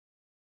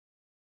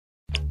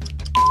Minutes.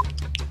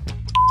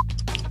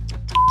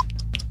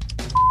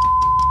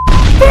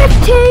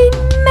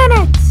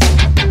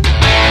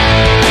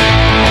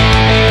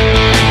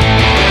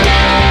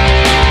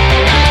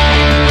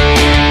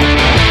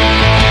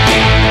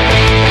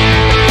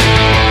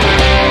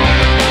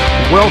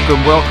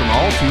 Welcome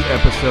all to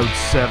episode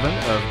 7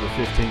 of the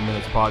 15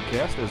 Minutes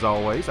podcast. As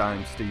always,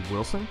 I'm Steve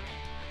Wilson.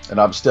 And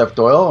I'm Steph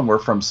Doyle, and we're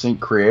from Sync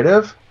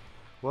Creative.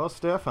 Well,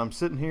 Steph, I'm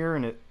sitting here,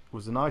 and it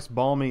was a nice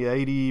balmy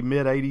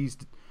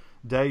mid-80s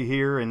day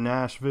here in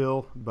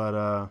Nashville,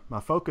 but my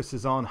focus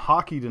is on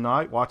hockey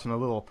tonight, watching a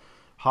little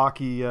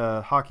hockey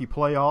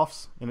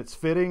playoffs, and it's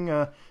fitting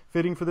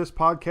for this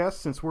podcast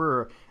since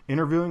we're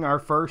interviewing our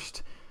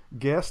first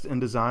guest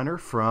and designer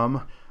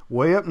from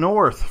way up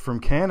north from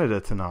Canada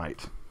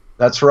tonight.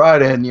 That's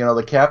right, and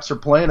the Caps are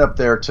playing up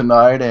there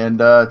tonight, and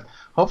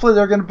hopefully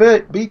they're going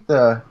to beat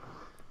the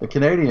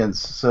Canadians.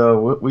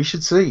 So we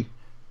should see.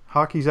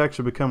 Hockey's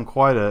actually become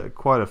quite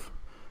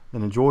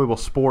an enjoyable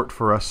sport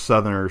for us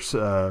Southerners.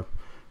 For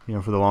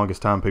the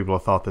longest time, people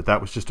have thought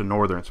that was just a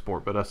northern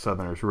sport, but us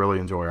Southerners really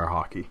enjoy our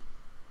hockey.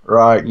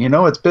 Right.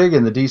 It's big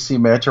in the D.C.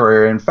 metro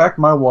area. In fact,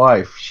 my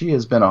wife, she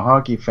has been a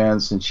hockey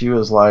fan since she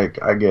was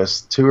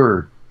 2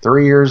 or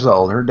 3 years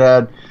old. Her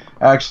dad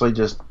actually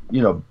just,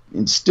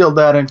 instilled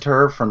that into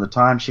her from the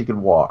time she could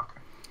walk.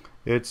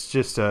 It's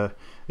just,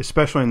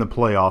 especially in the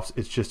playoffs,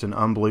 it's just an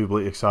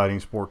unbelievably exciting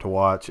sport to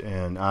watch,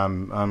 and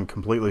I'm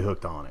completely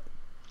hooked on it.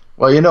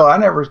 Well, I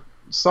never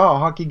saw a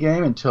hockey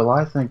game until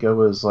I think I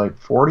was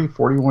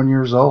 41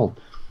 years old.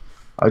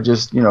 I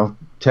just,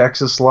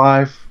 Texas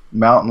life,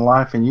 mountain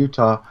life in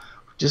Utah,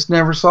 just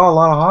never saw a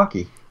lot of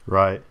hockey.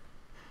 Right.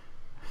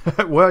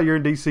 Well, you're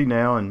in D.C.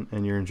 now,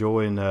 and you're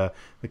enjoying the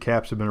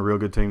Caps have been a real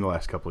good team the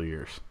last couple of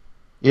years.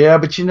 Yeah,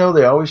 but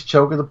they always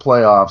choke at the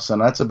playoffs,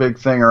 and that's a big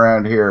thing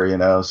around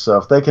here, So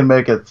if they can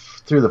make it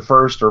through the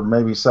first or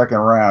maybe second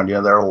round,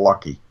 they're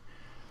lucky.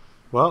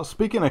 Well,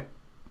 speaking of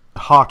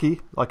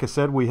hockey, like I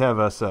said, we have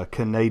us a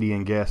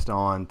Canadian guest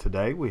on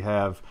today. We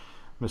have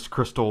Miss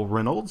Crystal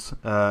Reynolds,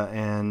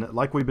 and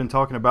like we've been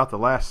talking about the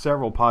last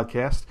several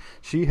podcasts,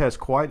 she has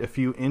quite a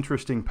few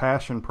interesting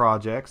passion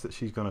projects that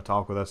she's going to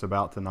talk with us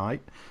about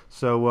tonight.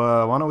 So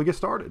why don't we get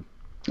started?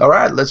 All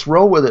right, let's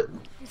roll with it.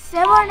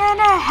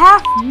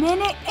 7.5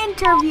 minute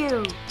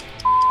interview.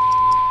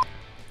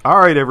 All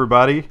right,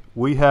 everybody.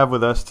 We have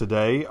with us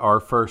today our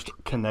first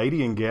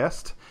Canadian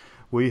guest.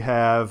 We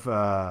have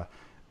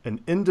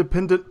an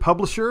independent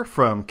publisher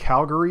from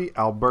Calgary,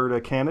 Alberta,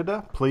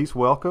 Canada. Please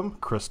welcome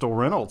Crystal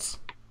Reynolds.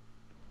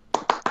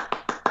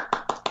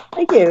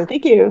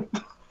 Thank you.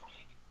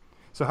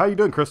 So how you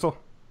doing, Crystal?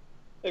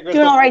 Hey,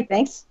 Crystal. Doing all right,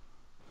 thanks.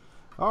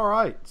 All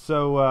right.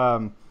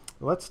 So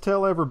let's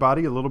tell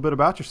everybody a little bit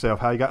about yourself,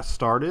 how you got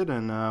started,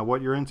 and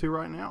what you're into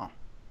right now.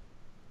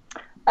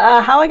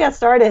 How I got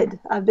started.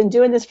 I've been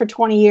doing this for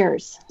 20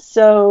 years.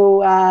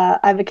 So I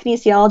have a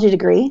kinesiology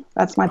degree.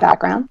 That's my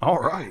background. All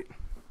right.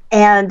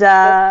 And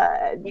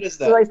what is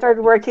that? So I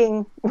started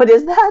working. What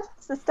is that?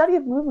 It's the study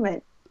of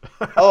movement.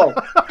 Oh.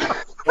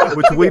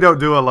 Which we don't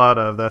do a lot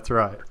of. That's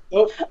right.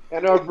 Oh,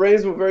 and our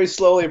brains move very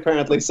slowly,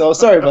 apparently. So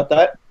sorry about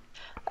that.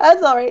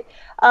 That's all right.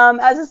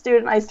 As a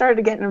student, I started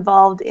to get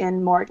involved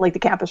in more like the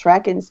campus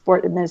rec and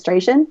sport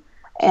administration,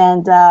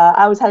 and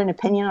I always had an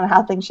opinion on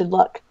how things should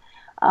look.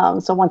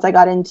 So once I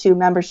got into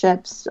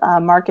memberships,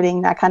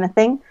 marketing, that kind of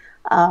thing,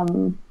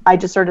 I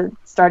just sort of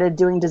started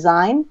doing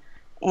design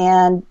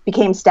and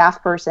became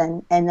staff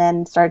person, and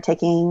then started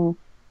taking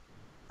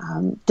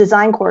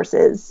design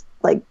courses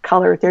like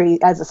color theory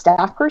as a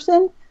staff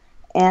person.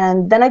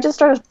 And then I just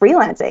started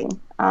freelancing.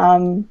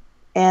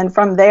 And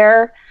from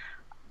there,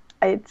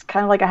 it's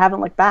kind of like I haven't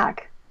looked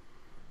back.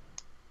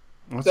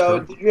 That's so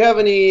good. Did you have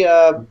any,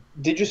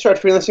 did you start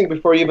freelancing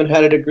before you even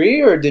had a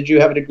degree, or did you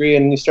have a degree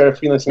and you started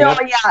freelancing?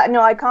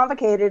 No, I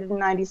convocated in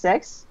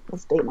 96.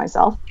 Let's date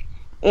myself.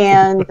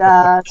 And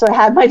so I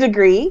had my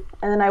degree,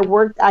 and then I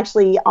worked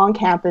actually on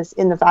campus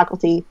in the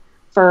faculty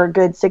for a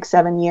good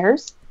 6-7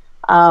 years.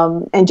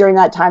 And during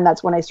that time,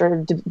 that's when I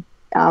started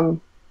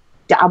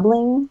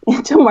dabbling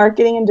into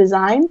marketing and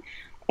design,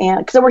 and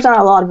because I worked on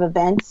a lot of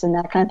events and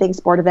that kind of thing,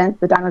 sport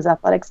events, the Dinos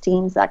athletics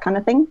teams, that kind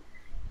of thing.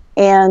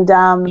 And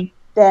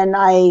then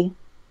I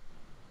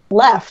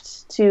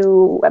left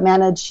to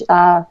manage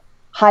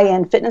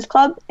high-end fitness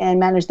club and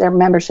manage their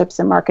memberships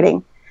and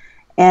marketing.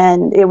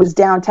 And it was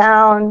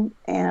downtown,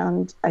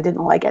 and I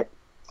didn't like it.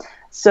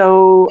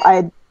 So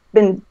I'd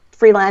been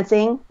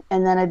freelancing,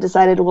 and then I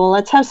decided, well,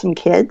 let's have some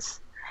kids.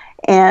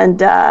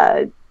 And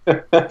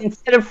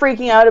instead of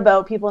freaking out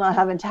about people not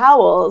having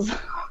towels,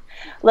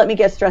 let me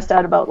get stressed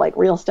out about like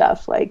real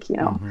stuff, like,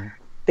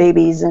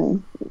 babies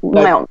and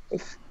my own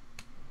life.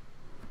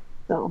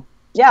 So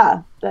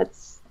yeah,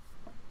 that's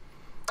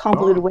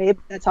convoluted way,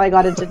 but that's how I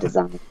got into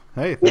design.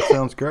 Hey, that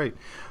sounds great.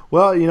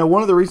 Well,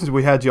 one of the reasons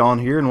we had you on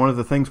here, and one of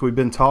the things we've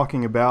been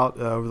talking about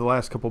over the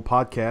last couple of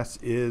podcasts,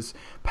 is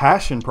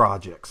passion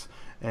projects.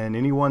 And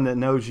anyone that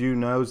knows you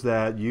knows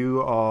that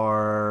you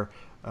are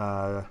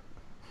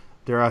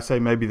dare I say,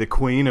 maybe the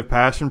queen of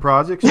passion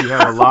projects. You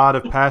have a lot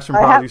of passion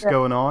projects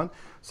going on.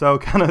 So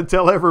kind of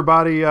tell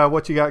everybody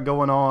what you got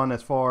going on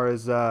as far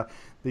as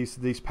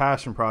these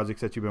passion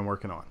projects that you've been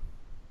working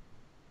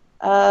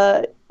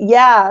on.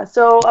 Yeah.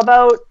 So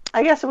about,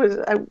 I guess it was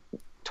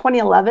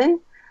 2011,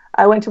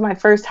 I went to my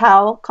first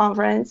HOW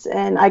conference,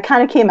 and I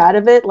kind of came out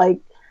of it, like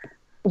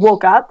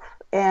woke up,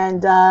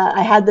 and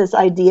I had this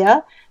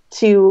idea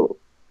to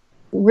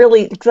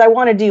really, because I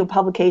want to do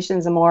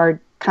publications and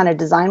more kind of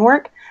design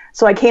work.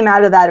 So I came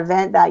out of that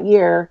event that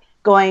year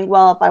going,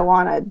 well, if I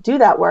want to do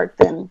that work,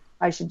 then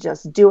I should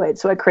just do it.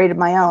 So I created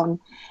my own.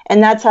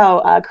 And that's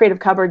how Creative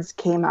Cupboards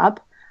came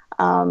up,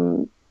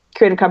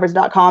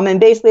 creativecupboards.com. And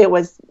basically it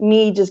was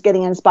me just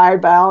getting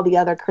inspired by all the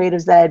other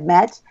creatives that I had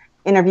met,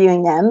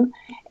 interviewing them.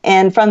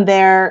 And from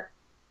there,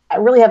 I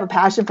really have a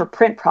passion for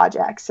print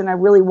projects. And I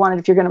really wanted,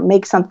 if you're going to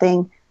make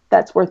something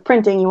that's worth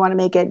printing, you want to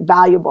make it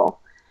valuable.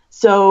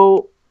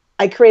 So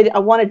I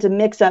wanted to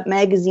mix up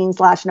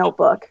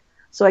magazine/notebook.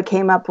 So I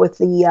came up with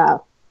the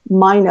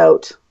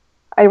MyNote.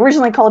 I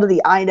originally called it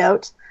the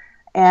iNote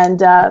and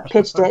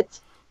pitched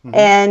it. Mm-hmm.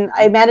 And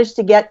I managed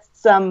to get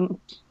some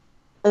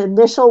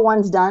initial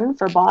ones done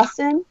for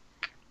Boston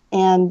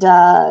and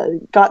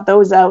got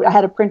those out. I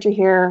had a printer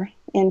here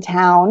in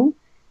town,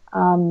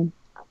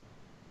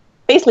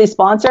 basically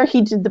sponsor.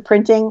 He did the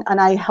printing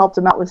and I helped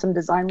him out with some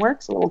design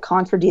work. So a little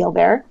contra deal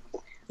there.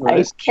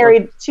 Nice. I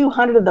carried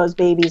 200 of those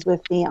babies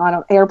with me on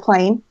an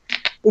airplane.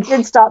 They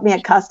did stop me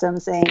at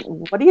customs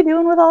saying, what are you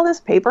doing with all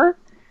this paper?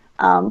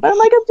 But I'm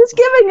like, I'm just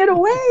giving it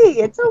away.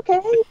 It's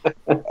okay.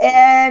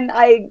 And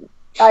I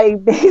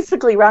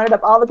basically rounded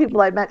up all the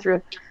people I met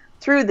through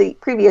the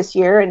previous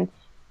year and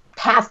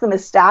passed them a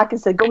stack and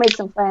said, go make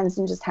some friends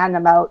and just hand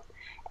them out.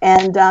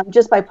 And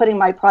just by putting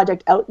my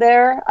project out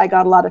there, I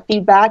got a lot of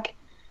feedback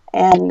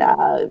and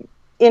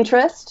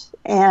interest.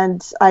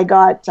 And I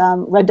got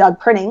Red Dog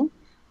Printing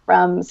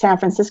from San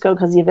Francisco,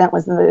 because the event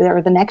was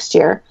there the next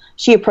year.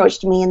 She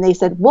approached me and they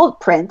said, we'll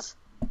print,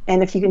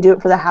 and if you can do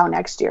it for the HOW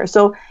next year.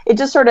 So it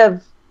just sort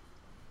of,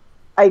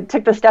 I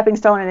took the stepping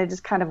stone and it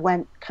just kind of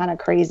went kind of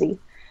crazy.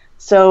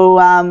 So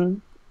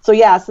so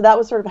that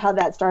was sort of how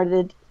that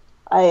started.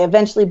 I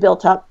eventually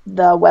built up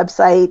the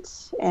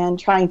website and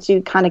trying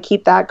to kind of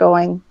keep that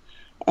going.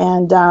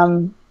 And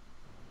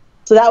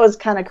so that was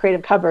kind of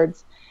Creative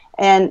Cupboards.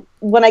 And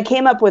when I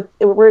came up with,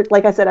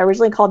 like I said, I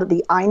originally called it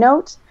the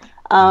iNote.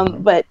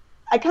 But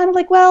I kind of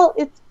like,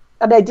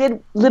 and I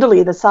did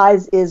literally, the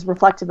size is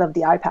reflective of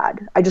the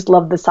iPad. I just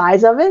love the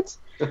size of it.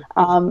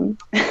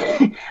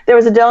 There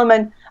was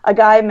a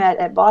guy I met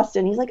at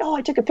Boston. He's like, oh,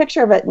 I took a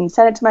picture of it and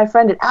sent it to my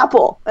friend at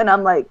Apple. And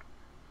I'm like,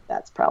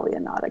 that's probably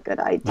not a good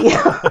idea.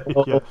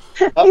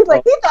 He's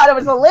like, he thought it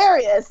was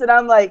hilarious. And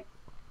I'm like,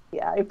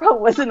 yeah, he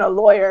probably wasn't a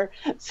lawyer.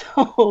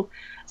 So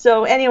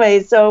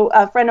anyways,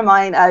 a friend of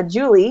mine,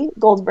 Julie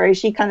Goldsberry,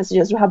 she kind of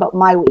suggested, how about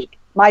my note.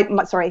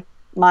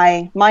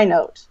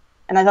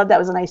 And I thought that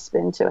was a nice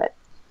spin to it.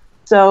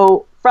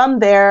 So from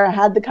there, I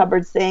had the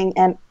cupboards thing,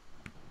 and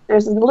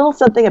there's a little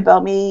something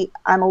about me.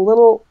 I'm a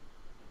little,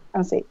 I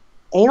don't say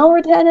anal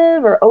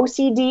retentive or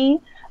OCD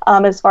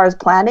as far as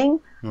planning.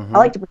 Mm-hmm. I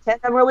like to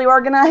pretend I'm really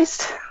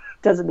organized.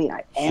 Doesn't mean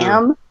I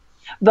am.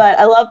 But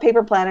I love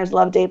paper planners,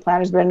 love day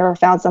planners, but I never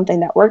found something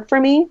that worked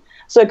for me.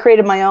 So I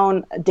created my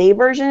own day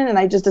version, and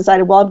I just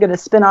decided, well, I'm going to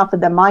spin off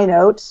of the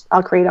MyNote.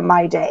 I'll create a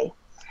My Day.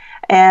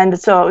 And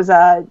so it was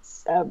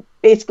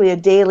basically a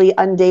daily,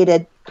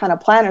 undated kind of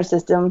planner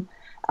system.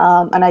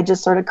 And I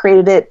just sort of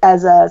created it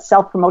as a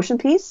self-promotion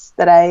piece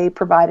that I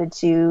provided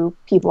to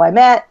people I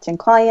met and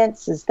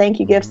clients as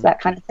thank you gifts,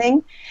 that kind of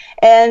thing.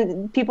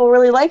 And people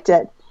really liked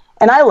it.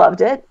 And I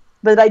loved it.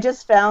 But I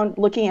just found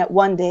looking at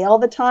one day all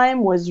the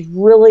time was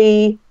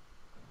really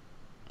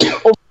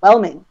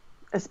overwhelming,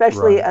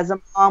 especially as a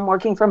mom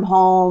working from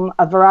home,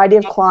 a variety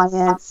of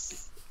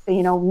clients,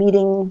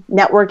 meeting,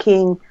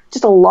 networking,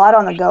 just a lot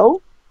on the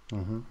go.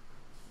 Mm-hmm.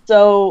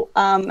 So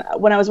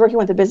when I was working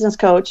with a business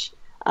coach,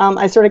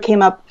 I sort of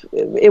came up,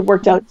 it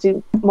worked out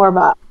to more of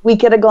a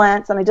week at a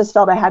glance, and I just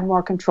felt I had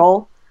more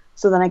control.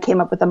 So then I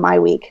came up with a My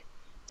Week.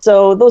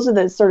 So those are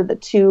the sort of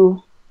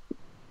the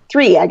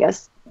three, I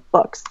guess,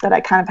 books that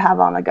I kind of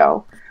have on the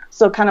go.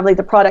 So kind of like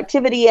the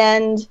productivity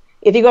end.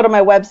 If you go to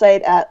my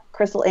website at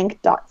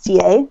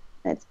crystalink.ca,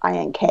 it's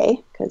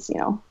INK because,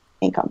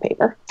 ink on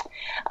paper.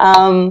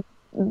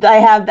 I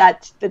have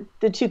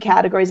the two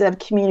categories. I have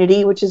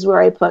community, which is where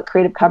I put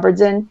Creative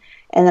Cupboards in,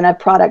 and then I have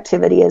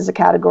productivity as a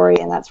category,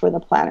 and that's where the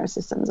planner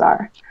systems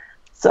are.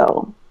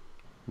 So,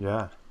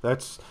 yeah,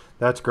 that's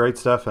great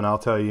stuff. And I'll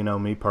tell you,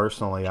 me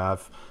personally, I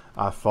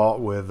fought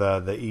with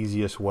the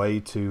easiest way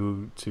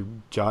to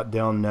jot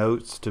down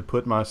notes, to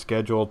put my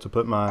schedule, to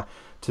put my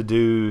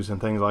to-dos and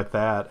things like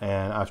that.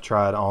 And I've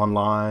tried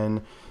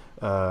online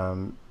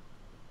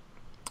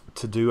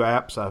to-do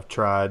apps. I've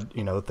tried,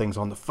 things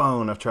on the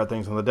phone. I've tried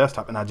things on the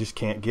desktop, and I just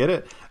can't get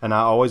it. And I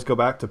always go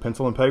back to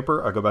pencil and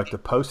paper. I go back to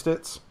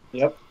Post-its.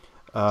 Yep.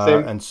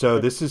 And so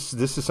this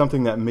is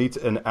something that meets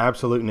an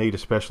absolute need,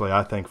 especially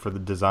I think for the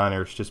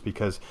designers, just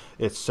because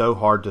it's so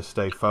hard to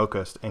stay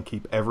focused and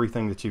keep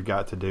everything that you've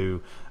got to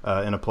do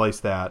in a place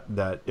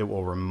that it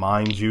will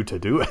remind you to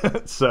do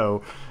it.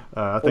 So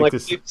I think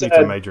this meets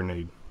a major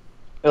need.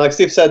 And like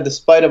Steve said,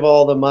 despite of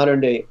all the modern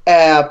day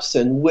apps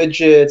and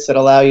widgets that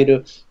allow you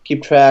to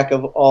keep track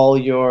of all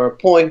your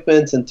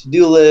appointments and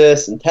to-do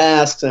lists and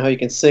tasks and how you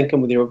can sync them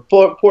with your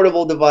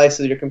portable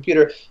devices, your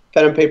computer,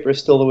 pen and paper is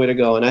still the way to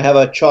go. And I have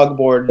a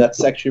chalkboard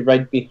that's actually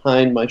right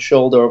behind my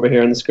shoulder over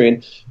here on the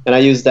screen, and I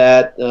use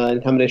that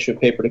in combination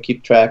with paper to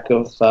keep track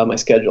of my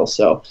schedule.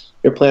 So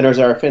your planners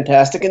are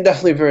fantastic and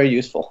definitely very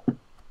useful.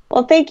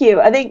 Well, thank you.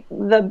 I think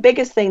the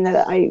biggest thing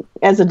that I,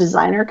 as a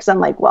designer, because I'm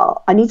like,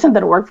 well, I need something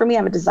to work for me.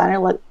 I'm a designer.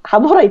 Like, how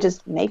about I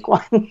just make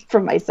one for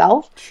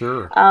myself?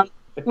 Sure.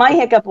 My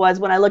hiccup was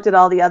when I looked at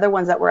all the other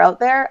ones that were out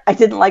there, I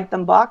didn't like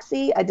them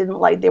boxy. I didn't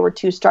like they were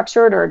too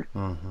structured or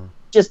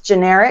just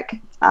generic.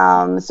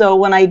 So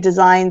when I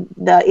designed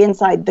the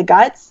inside, the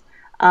guts,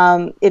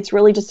 it's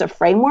really just a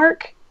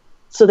framework.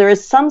 So there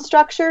is some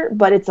structure,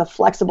 but it's a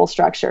flexible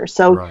structure.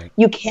 So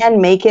you can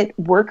make it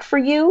work for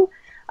you.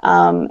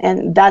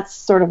 And that's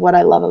sort of what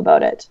I love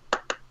about it.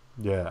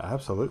 Yeah,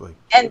 absolutely.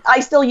 And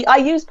I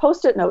use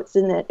Post-it notes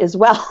in it as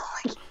well,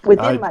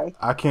 within my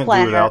I can't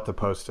planner. do without the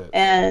Post-it.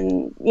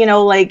 And,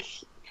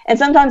 and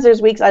sometimes there's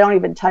weeks I don't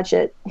even touch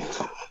it.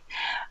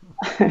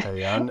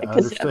 Hey, I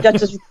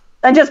understand.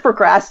 I'm just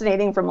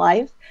procrastinating from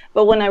life.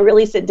 But when I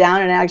really sit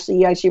down and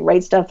you actually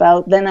write stuff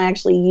out, then I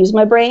actually use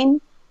my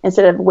brain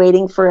instead of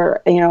waiting for,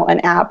 an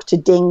app to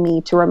ding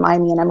me to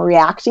remind me and I'm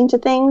reacting to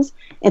things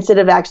instead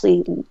of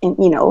actually,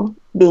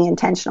 being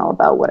intentional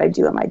about what I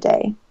do in my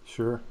day.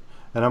 Sure.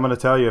 And I'm going to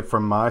tell you,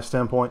 from my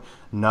standpoint,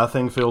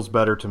 nothing feels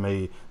better to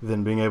me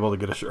than being able to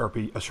get a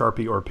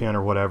Sharpie or a pen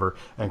or whatever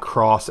and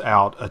cross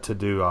out a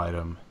to-do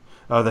item.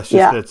 Oh,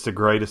 it's the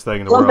greatest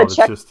thing in the world.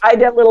 I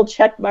did little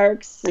check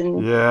marks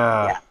and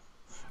yeah.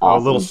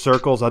 Awesome. Little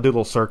circles. I do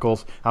little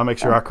circles. I make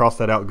sure I cross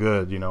that out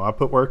good. I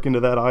put work into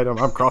that item.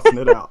 I'm crossing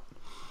it out.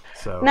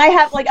 So. And I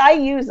have I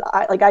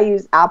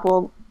use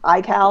Apple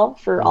iCal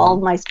for all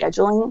of my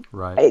scheduling.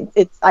 Right.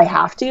 I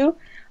have to.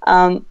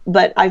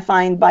 But I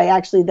find by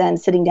actually then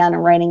sitting down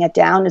and writing it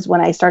down is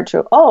when I start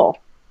to,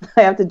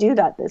 I have to do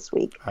that this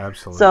week.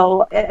 Absolutely.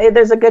 So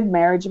there's a good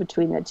marriage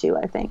between the two,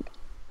 I think.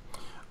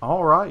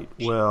 All right.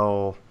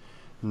 Well,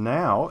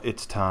 now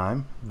it's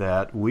time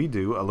that we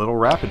do a little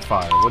rapid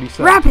fire. What do you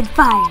say? Rapid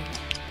fire.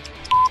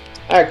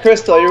 All right,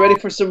 Crystal, are you ready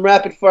for some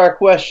rapid fire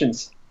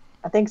questions?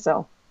 I think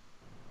so.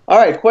 All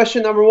right,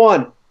 question number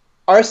 1.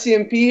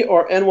 RCMP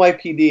or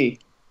NYPD?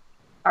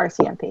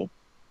 RCMP.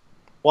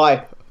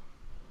 Why?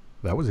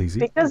 That was easy.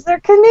 Because they're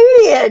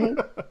Canadian.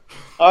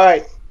 All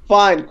right,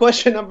 fine.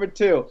 Question number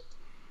 2.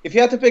 If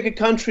you had to pick a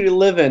country to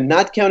live in,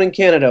 not counting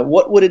Canada,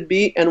 what would it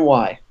be and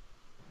why?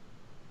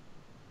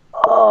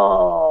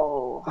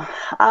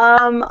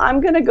 I'm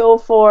going to go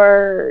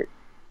for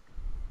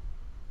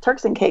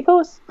Turks and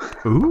Caicos.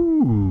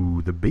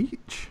 Ooh, the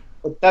beach.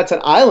 That's an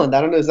island.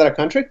 I don't know. Is that a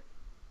country?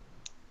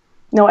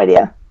 No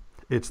idea.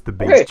 It's the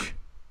beach. Okay.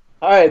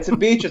 All right, it's a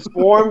beach. It's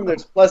warm.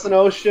 There's pleasant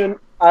ocean.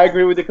 I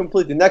agree with you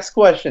completely. Next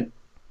question.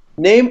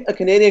 Name a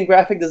Canadian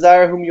graphic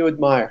designer whom you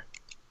admire.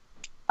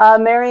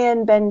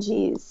 Marion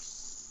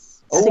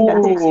Benjis. I think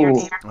that's your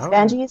name.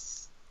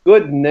 Benjis.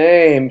 Good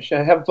name. I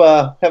have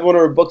one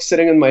of her books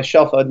sitting on my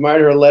shelf. I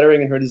admired her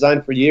lettering and her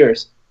design for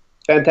years.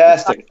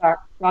 Fantastic.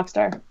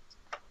 Rockstar.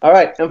 All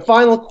right, and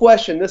final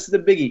question. This is the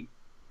biggie.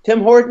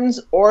 Tim Hortons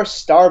or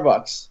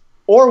Starbucks?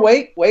 Or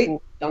wait,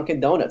 Dunkin'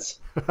 Donuts.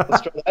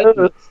 Let's try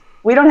that.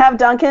 We don't have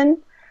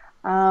Dunkin'.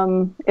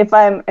 If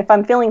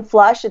I'm feeling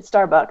flush, it's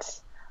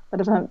Starbucks.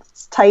 But if I'm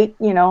tight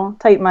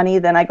money,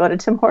 then I go to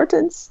Tim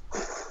Hortons.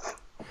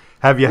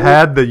 Have you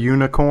had the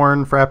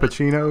unicorn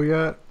frappuccino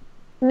yet?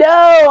 No,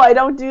 I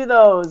don't do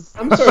those.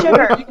 I'm sorry,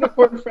 what is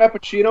unicorn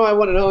frappuccino? I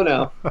want to know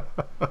now.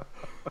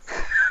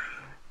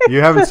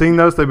 You haven't seen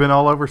those? They've been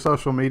all over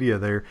social media.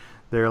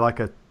 They're like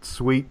a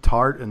sweet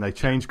tart, and they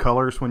change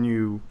colors when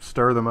you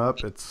stir them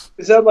up.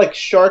 Is that like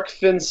shark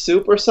fin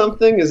soup or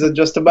something? Is it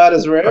just about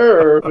as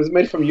rare, or was it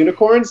made from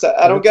unicorns?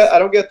 I don't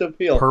get the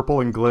appeal. Purple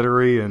and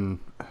glittery, and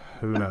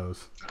who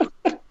knows?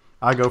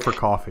 I go for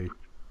coffee.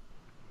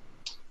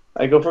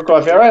 All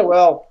right,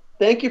 well,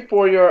 thank you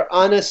for your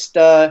honest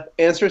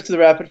answers to the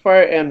rapid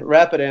fire and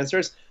rapid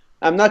answers.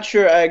 I'm not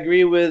sure I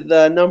agree with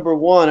number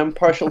 1. I'm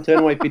partial to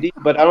NYPD,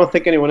 but I don't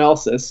think anyone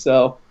else is.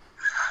 So,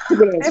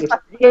 good answer.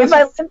 If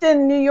I lived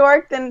in New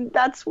York, then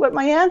that's what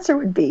my answer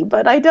would be.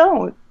 But I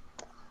don't.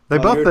 They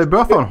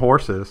both on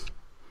horses.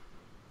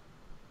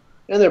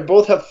 And they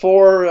both have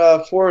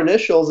four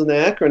initials in the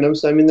acronym.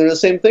 So I mean, they're the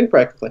same thing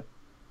practically.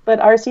 But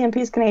RCMP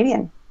is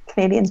Canadian.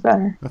 Canadian's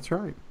better. That's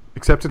right,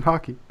 except in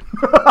hockey.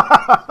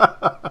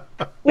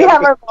 We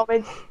have our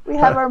moments.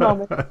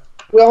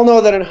 We all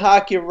know that in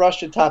hockey,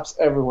 Russia tops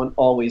everyone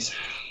always.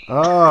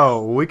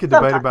 Oh, we could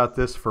debate about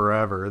this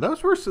forever.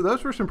 Those were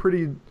some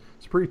pretty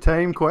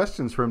tame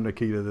questions from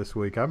Nikita this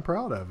week. I'm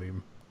proud of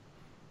him.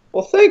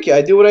 Well, thank you.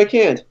 I do what I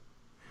can.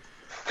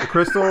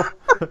 Crystal,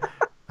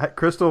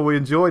 Crystal, we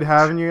enjoyed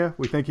having you.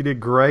 We think you did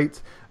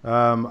great.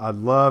 I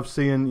love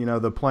seeing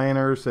the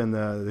planners and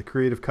the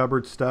creative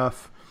cupboard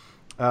stuff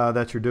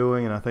that you're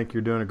doing, and I think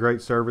you're doing a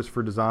great service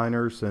for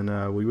designers.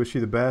 And we wish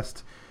you the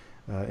best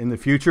in the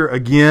future.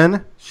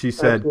 Again, she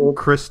said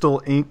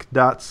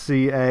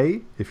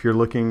crystalinc.ca if you're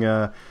looking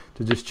to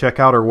just check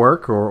out her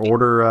work or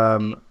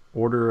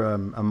order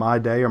a My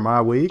Day or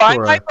My Week. Buy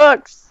my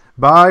books.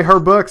 Buy her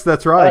books.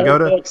 That's right. Go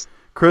to Books.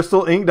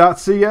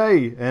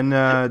 crystalinc.ca.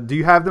 And do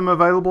you have them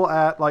available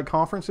at like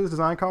conferences,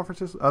 design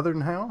conferences, other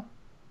than HOW?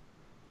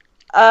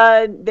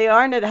 They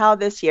aren't at HOW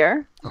this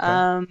year.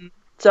 Okay.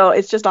 So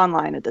it's just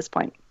online at this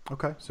point.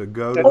 Okay, so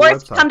go to the Or if you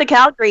website. come to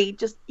Calgary,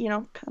 just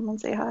come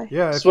and say hi.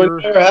 Yeah, if Swing you're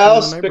to your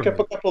house, in the pick up a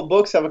neighborhood. couple of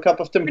books, have a cup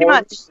of Tim Pretty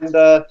Hortons,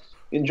 and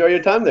enjoy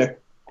your time there.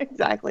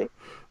 Exactly.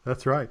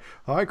 That's right.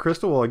 All right,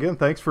 Crystal. Well, again,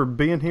 thanks for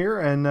being here,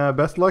 and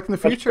best of luck in the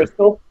Thanks, future.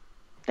 Crystal.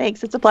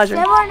 Thanks. It's a pleasure.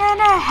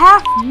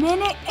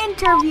 7.5-minute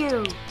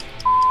interview.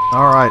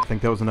 All right, I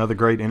think that was another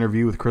great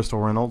interview with Crystal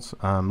Reynolds.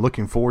 I'm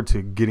looking forward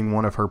to getting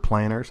one of her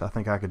planners. I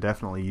think I could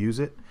definitely use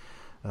it.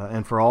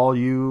 And for all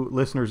you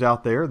listeners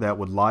out there that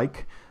would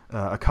like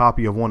a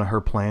copy of one of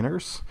her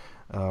planners,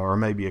 or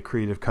maybe a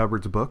Creative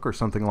Cupboards book or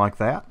something like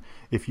that,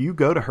 if you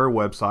go to her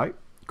website,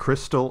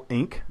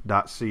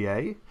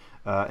 crystalinc.ca,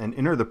 and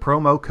enter the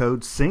promo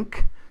code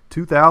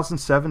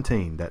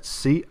CINQ2017,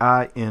 that's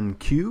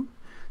CINQ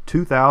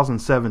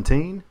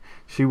 2017,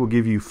 she will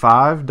give you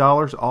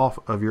 $5 off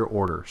of your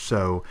order.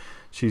 So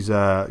she's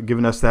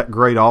given us that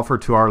great offer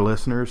to our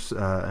listeners,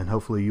 and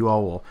hopefully you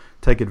all will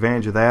take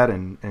advantage of that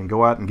and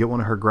go out and get one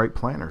of her great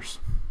planners.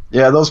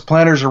 Yeah, those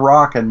planners are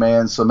rocking,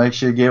 man, so make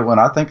sure you get one.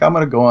 I think I'm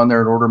going to go on there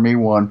and order me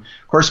one.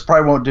 Of course, it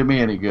probably won't do me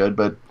any good,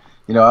 but,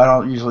 I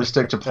don't usually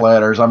stick to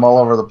planners. I'm all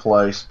over the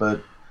place,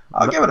 but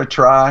I'll give it a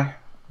try.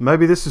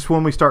 Maybe this is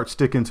when we start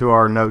sticking to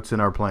our notes in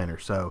our planner.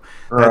 So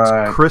that's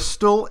Right.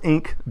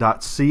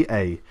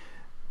 crystalinc.ca.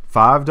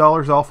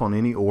 $5 off on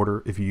any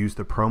order if you use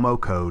the promo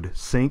code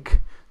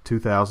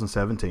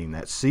CINQ2017.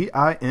 That's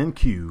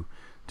CINQ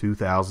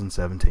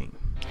 2017.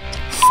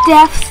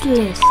 Steph's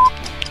List.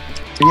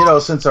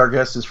 Since our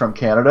guest is from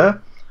Canada,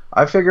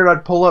 I figured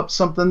I'd pull up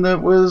something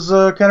that was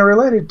kind of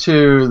related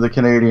to the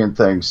Canadian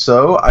thing.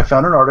 So I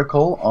found an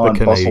article on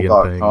Canadian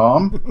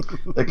bustle.com.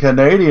 The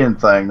Canadian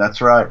thing, that's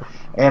right.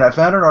 And I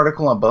found an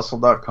article on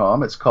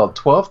bustle.com. It's called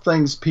 12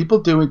 Things People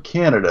Do in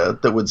Canada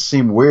That Would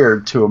Seem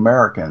Weird to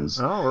Americans.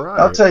 All right.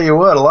 I'll tell you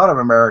what, a lot of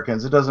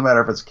Americans, it doesn't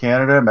matter if it's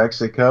Canada,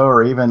 Mexico,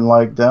 or even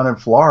like down in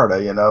Florida,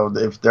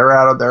 if they're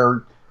out of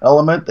their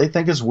element, they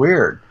think it's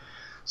weird.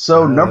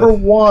 So number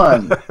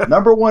one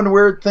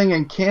weird thing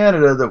in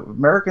Canada that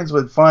Americans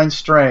would find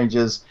strange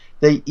is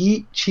they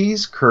eat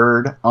cheese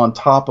curd on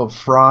top of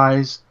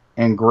fries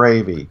and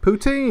gravy.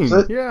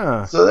 Poutine.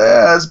 Yeah. So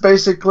that's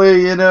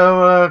basically,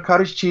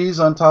 cottage cheese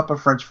on top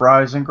of French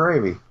fries and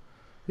gravy.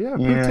 Yeah,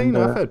 poutine. And,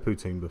 I've had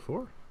poutine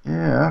before.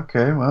 Yeah,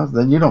 okay. Well,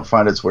 then you don't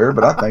find it's weird,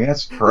 but I think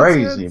that's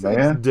crazy, it's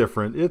man. It's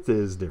different. It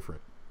is different.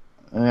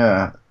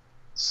 Yeah.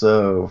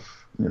 So,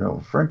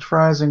 French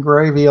fries and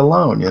gravy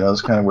alone,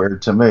 is kind of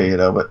weird to me,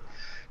 But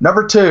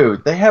number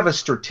two, they have a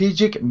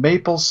strategic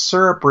maple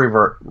syrup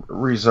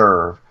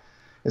reserve.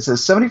 It says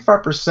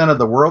 75% of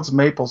the world's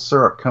maple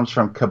syrup comes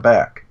from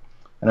Quebec.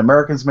 And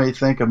Americans may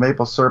think of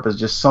maple syrup as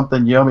just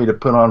something yummy to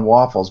put on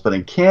waffles, but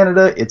in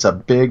Canada, it's a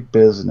big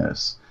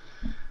business.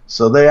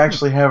 So they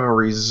actually have a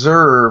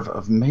reserve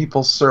of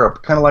maple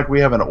syrup, kind of like we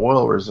have an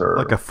oil reserve.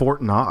 Like a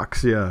Fort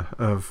Knox, of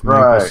maple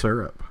Right.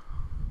 syrup.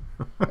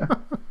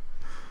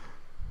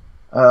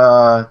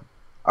 Are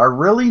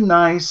really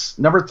nice.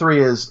 Number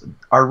three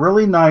are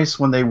really nice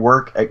when they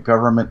work at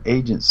government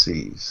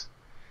agencies.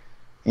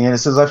 And it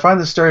says, I find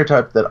the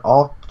stereotype that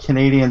all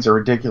Canadians are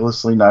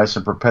ridiculously nice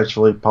and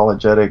perpetually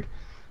apologetic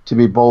to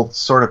be both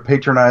sort of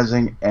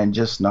patronizing and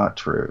just not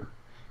true.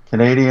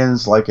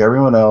 Canadians, like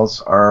everyone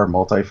else, are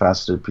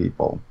multifaceted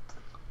people.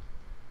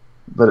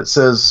 But it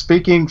says,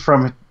 speaking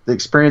from the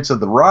experience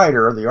of the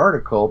writer of the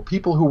article,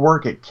 people who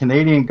work at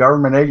Canadian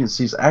government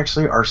agencies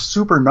actually are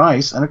super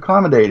nice and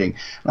accommodating.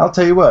 And I'll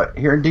tell you what,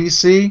 here in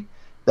D.C.,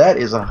 that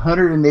is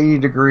 180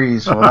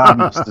 degrees from what I'm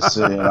used to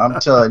seeing. I'm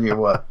telling you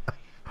what.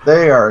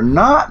 They are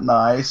not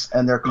nice,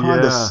 and they're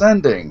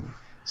condescending.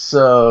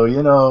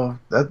 So,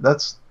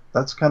 that's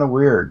kind of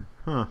weird.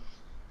 Huh.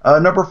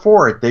 Number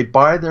four, they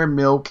buy their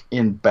milk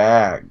in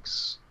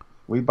bags.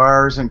 We buy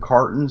ours in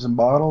cartons and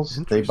bottles.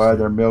 They buy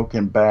their milk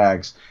in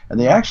bags. And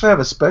they actually have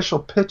a special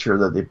pitcher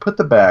that they put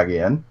the bag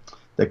in.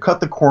 They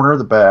cut the corner of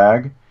the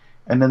bag,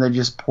 and then they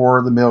just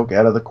pour the milk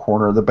out of the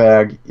corner of the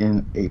bag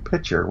in a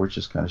pitcher, which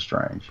is kind of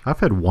strange. I've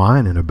had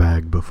wine in a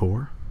bag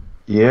before.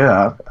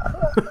 Yeah,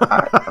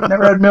 I've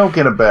never had milk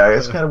in a bag.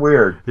 It's kind of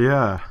weird.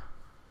 Yeah.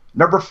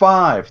 Number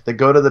five, they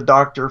go to the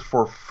doctor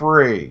for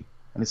free.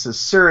 And it says,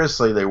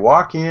 seriously, they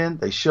walk in,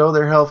 they show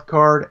their health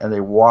card, and they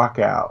walk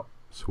out.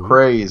 Sweet.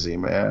 Crazy,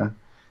 man.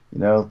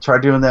 Try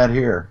doing that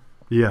here.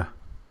 Yeah.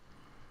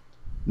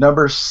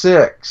 Number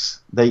six,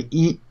 they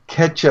eat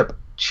ketchup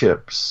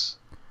chips.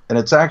 And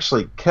it's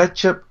actually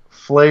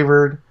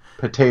ketchup-flavored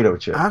potato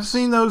chips. I've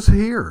seen those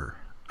here.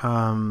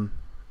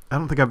 I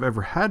don't think I've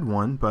ever had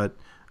one, but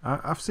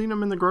I've seen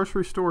them in the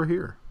grocery store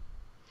here.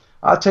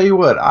 I'll tell you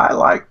what, I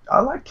like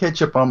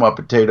ketchup on my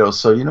potatoes,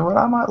 so you know what,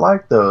 I might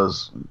like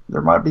those.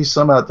 There might be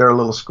some out there a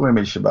little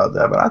squeamish about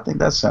that, but I think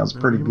that sounds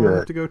pretty you good. Might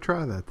have to go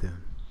try that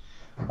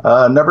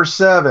then. Number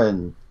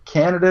 7,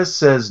 Canada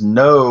says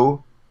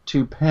no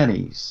to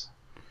pennies.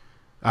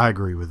 I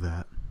agree with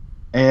that.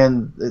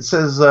 And it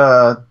says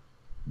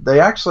they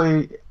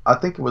actually, I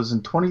think it was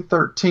in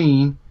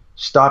 2013,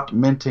 stopped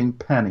minting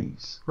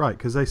pennies. Right,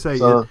 because they say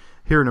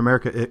here in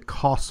America it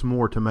costs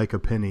more to make a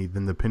penny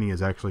than the penny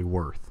is actually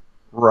worth.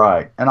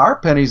 Right. And our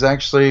pennies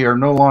actually are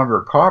no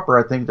longer copper.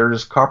 I think they're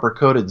just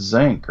copper-coated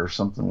zinc or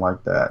something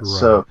like that. Right.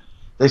 So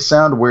they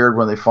sound weird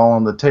when they fall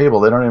on the table.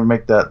 They don't even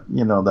make that,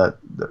 that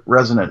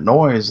resonant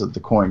noise that the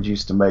coins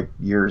used to make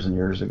years and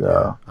years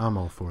ago. Yeah, I'm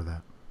all for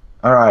that.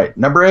 All right.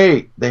 Number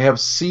 8, they have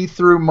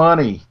see-through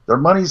money. Their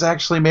money's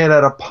actually made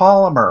out of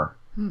polymer.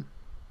 And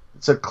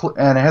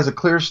it has a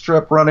clear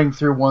strip running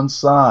through one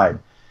side.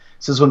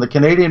 It says, when the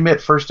Canadian Mint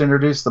first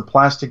introduced the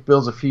plastic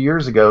bills a few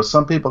years ago,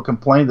 some people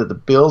complained that the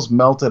bills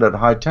melted at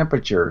high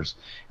temperatures,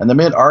 and the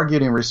Mint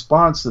argued in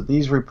response that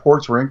these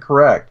reports were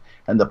incorrect,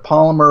 and the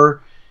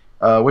polymer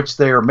which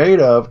they are made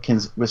of can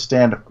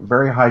withstand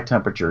very high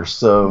temperatures.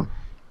 So,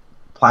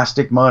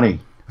 plastic money.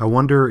 I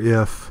wonder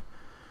if,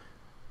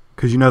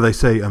 because they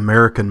say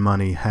American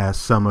money has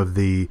some of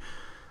the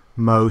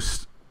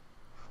most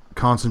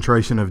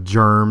concentration of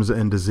germs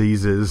and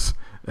diseases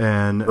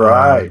and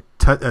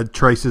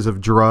traces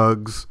of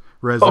drugs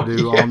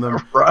residue on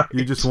them. Right.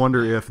 You just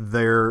wonder if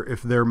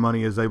their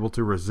money is able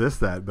to resist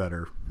that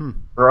better.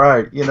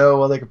 Right.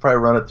 Well, they could probably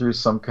run it through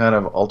some kind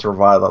of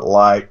ultraviolet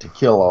light to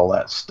kill all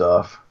that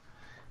stuff.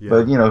 Yeah.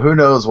 But who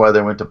knows why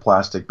they went to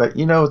plastic? But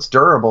it's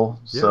durable,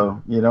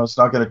 so it's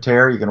not going to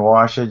tear. You can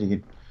wash it. You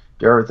can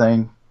do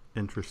everything.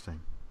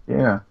 Interesting.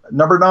 Yeah.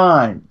 Number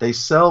 9, they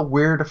sell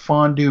weird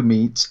fondue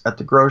meats at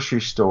the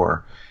grocery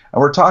store. And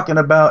we're talking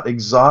about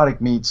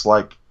exotic meats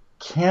like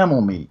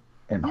camel meat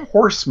and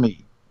horse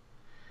meat.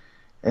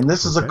 And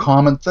this is a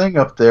common thing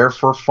up there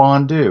for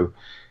fondue.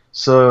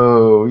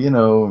 So,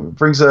 it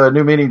brings a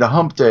new meaning to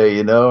hump day,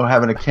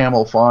 having a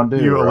camel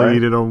fondue. You only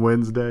eat it on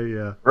Wednesday,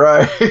 yeah.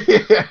 Right.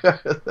 Yeah,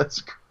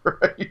 that's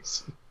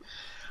crazy.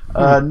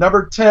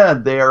 Number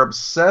 10, they are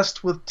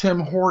obsessed with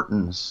Tim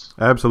Hortons.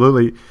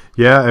 Absolutely.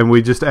 Yeah, and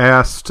we just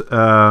asked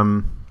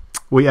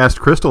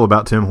Crystal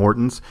about Tim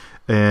Hortons,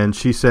 and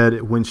she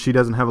said when she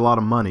doesn't have a lot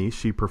of money,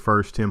 she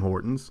prefers Tim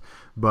Hortons,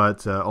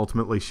 but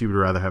ultimately she would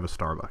rather have a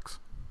Starbucks.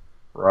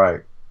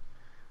 Right.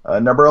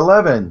 Number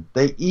 11,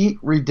 they eat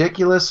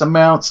ridiculous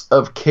amounts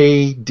of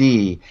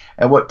KD,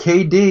 and what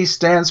KD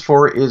stands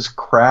for is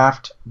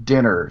Kraft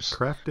Dinners.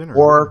 Kraft Dinner.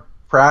 Or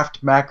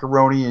Kraft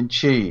Macaroni and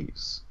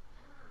Cheese.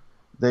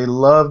 They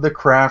love the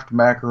Kraft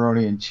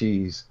macaroni and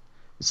cheese.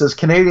 It says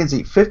Canadians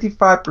eat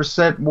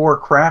 55% more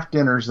Kraft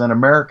dinners than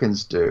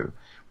Americans do,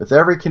 with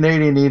every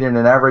Canadian eating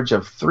an average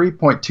of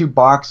 3.2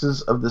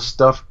 boxes of the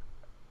stuff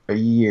a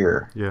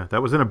year. Yeah,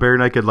 that was in a Bare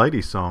Naked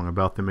Ladies song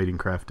about them eating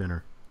Kraft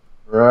Dinner.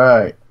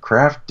 Right.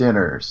 Kraft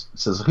Dinners.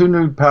 It says, who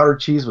knew powdered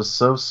cheese was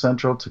so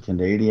central to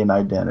Canadian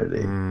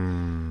identity?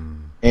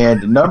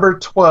 And number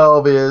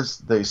 12 is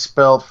they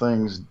spell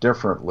things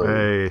differently.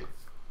 Hey.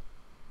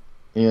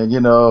 And,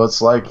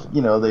 it's like,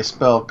 they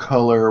spell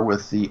color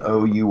with the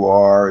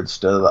O-U-R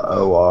instead of the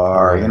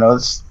O-R.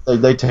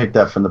 Right. They take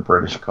that from the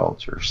British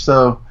culture.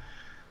 So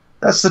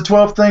that's the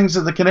 12 things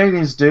that the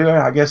Canadians do.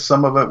 I guess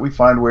some of it we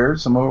find weird.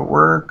 Some of it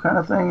we're kind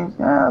of thinking,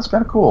 yeah, that's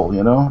kind of cool,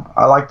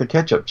 I like the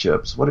ketchup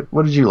chips. What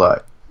did you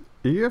like?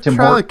 You have to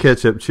try the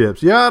ketchup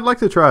chips. Yeah, I'd like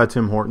to try a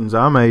Tim Hortons.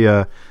 I'm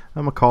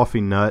a coffee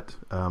nut.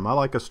 I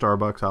like a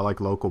Starbucks. I like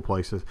local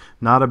places.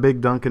 Not a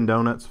big Dunkin'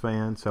 Donuts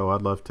fan, so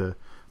I'd love to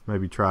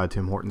maybe try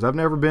Tim Hortons. I've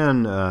never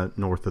been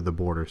north of the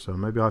border, so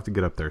maybe I'll have to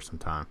get up there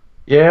sometime.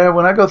 Yeah,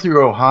 when I go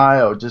through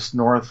Ohio, just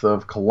north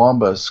of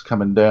Columbus,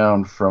 coming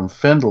down from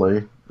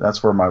Findlay,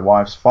 that's where my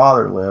wife's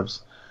father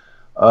lives,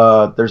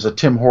 there's a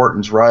Tim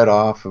Hortons right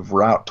off of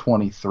Route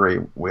 23.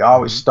 We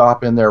always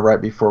stop in there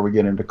right before we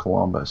get into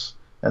Columbus.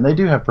 And they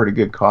do have pretty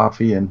good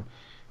coffee and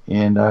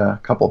a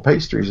couple of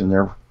pastries in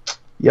there.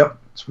 Yep,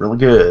 it's really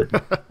good.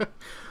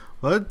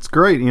 Well, that's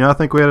great. I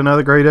think we had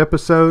another great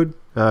episode,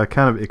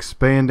 kind of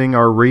expanding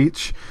our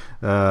reach,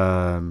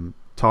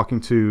 talking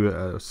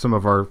to some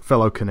of our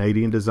fellow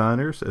Canadian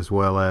designers, as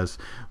well as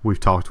we've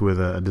talked with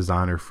a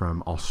designer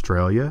from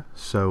Australia.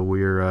 So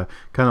we're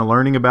kind of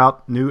learning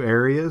about new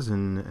areas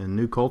and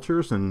new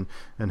cultures and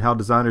how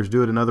designers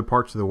do it in other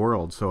parts of the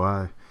world. So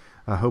I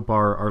hope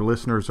our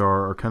listeners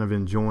are kind of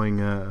enjoying,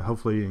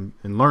 hopefully,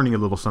 and learning a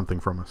little something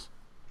from us.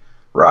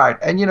 Right.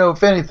 And,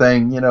 if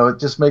anything, it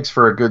just makes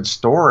for a good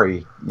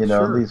story.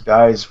 Sure. These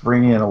guys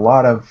bring in a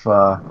lot of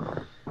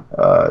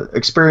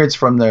experience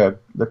from the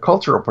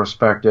cultural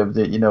perspective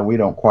that, we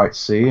don't quite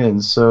see.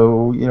 And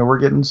so, we're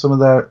getting some of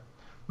that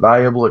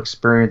valuable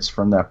experience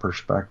from that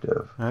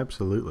perspective.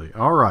 Absolutely.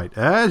 All right.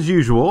 As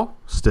usual,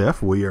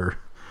 Steph, we are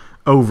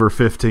over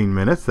 15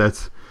 minutes.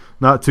 That's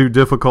not too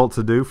difficult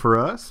to do for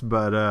us,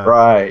 but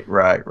right.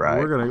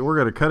 We're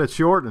gonna cut it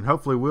short, and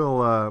hopefully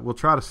we'll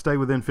try to stay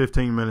within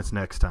 15 minutes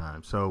next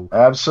time. So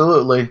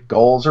absolutely,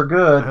 goals are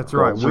good. That's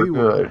right.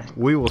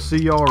 We will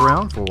see y'all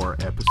around for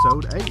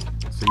episode 8.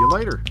 See you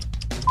later.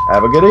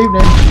 Have a good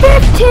evening.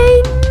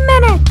 15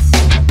 minutes.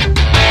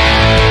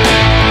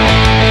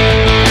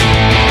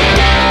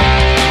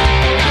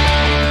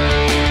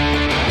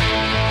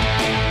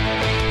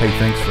 Hey,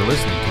 thanks for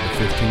listening to the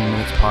 15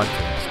 Minutes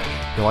Podcast.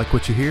 If you like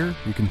what you hear,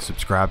 you can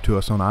subscribe to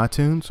us on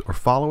iTunes or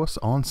follow us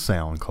on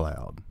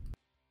SoundCloud.